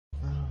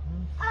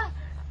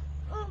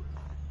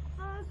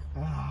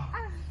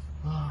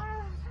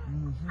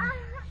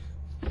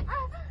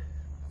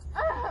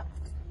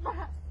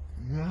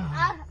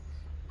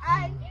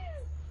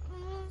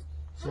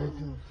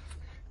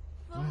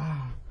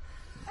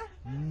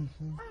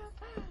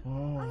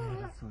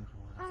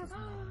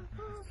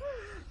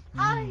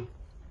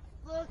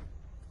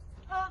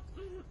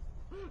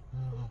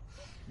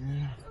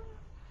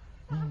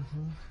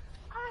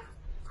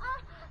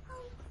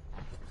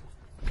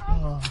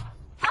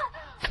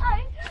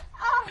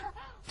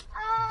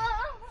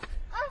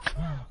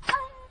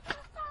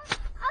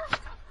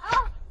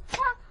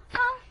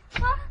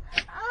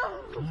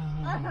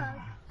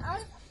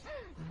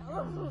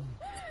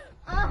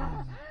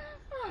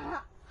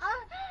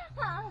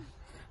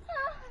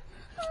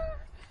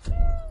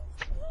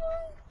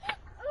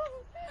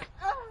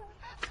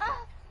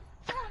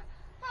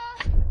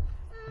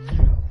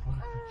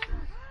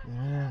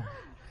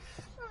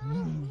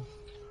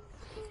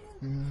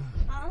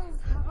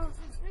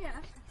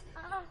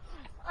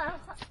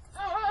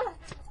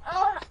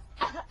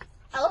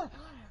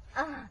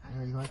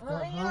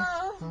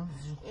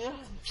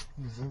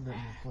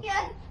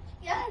Yes,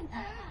 yes.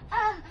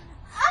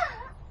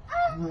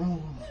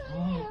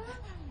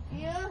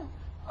 Yeah.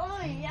 Oh,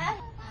 yes.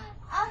 Yes,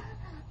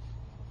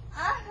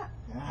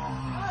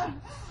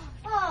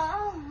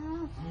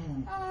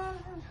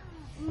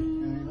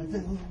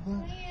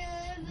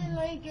 I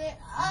like it.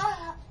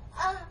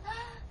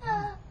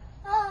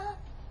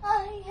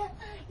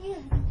 Yes,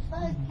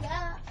 but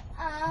yeah.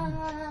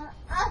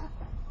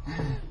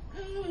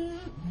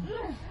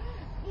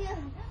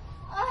 Yeah.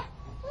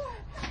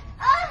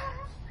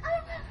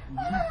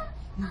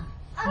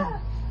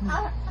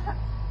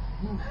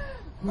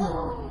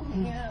 Oh,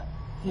 yeah,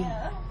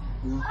 yeah.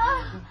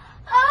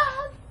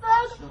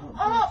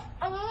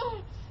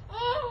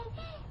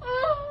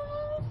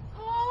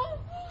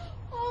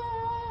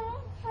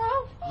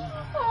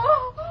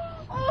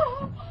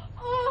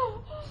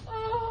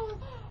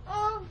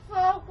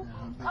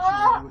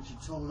 What you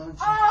told, aren't you?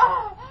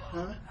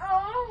 Huh?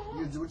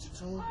 You do what you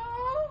told?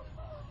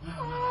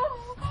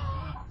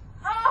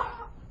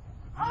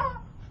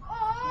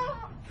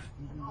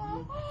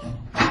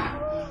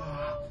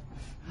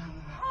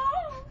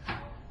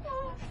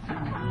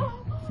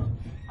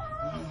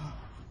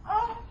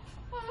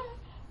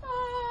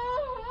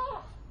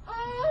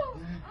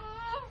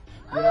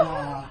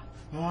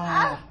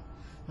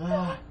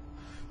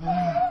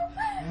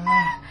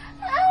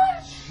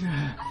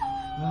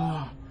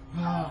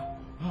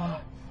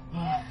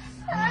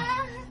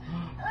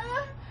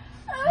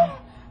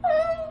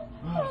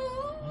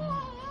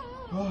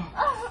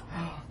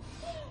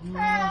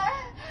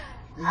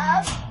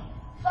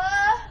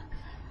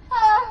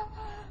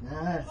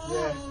 Yes,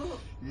 yes.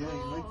 Yeah, you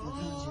like that,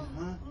 don't you,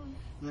 huh?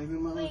 Like with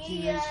my little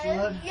teenage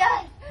slut?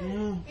 Yes.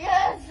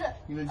 Yes.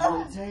 You gonna do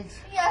what it takes?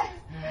 Yes.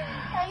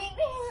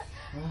 Anything.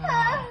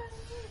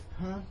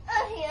 Huh?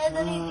 Yes,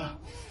 anything.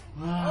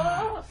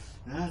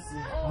 That's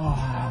it.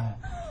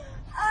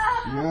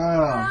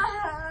 Yeah.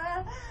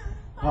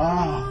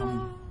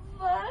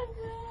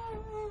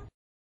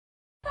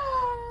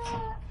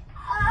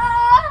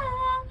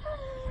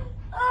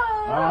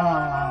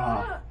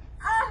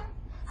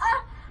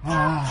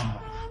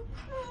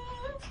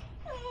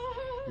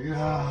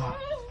 Yeah.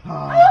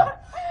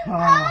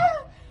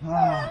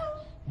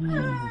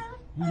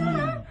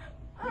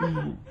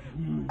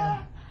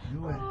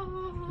 Do it.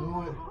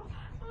 Do it.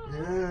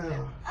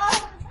 Yeah.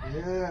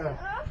 Yeah.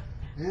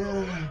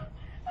 Yeah.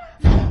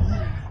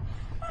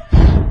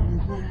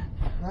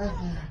 Right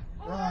there.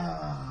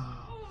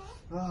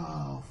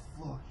 Oh,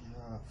 fuck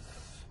yeah.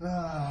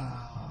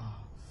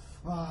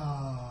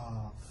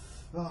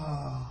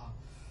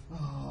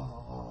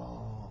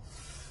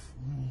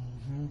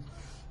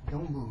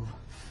 Don't move.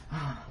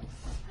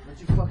 Don't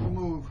you fucking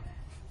move.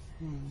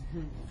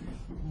 Mm-hmm.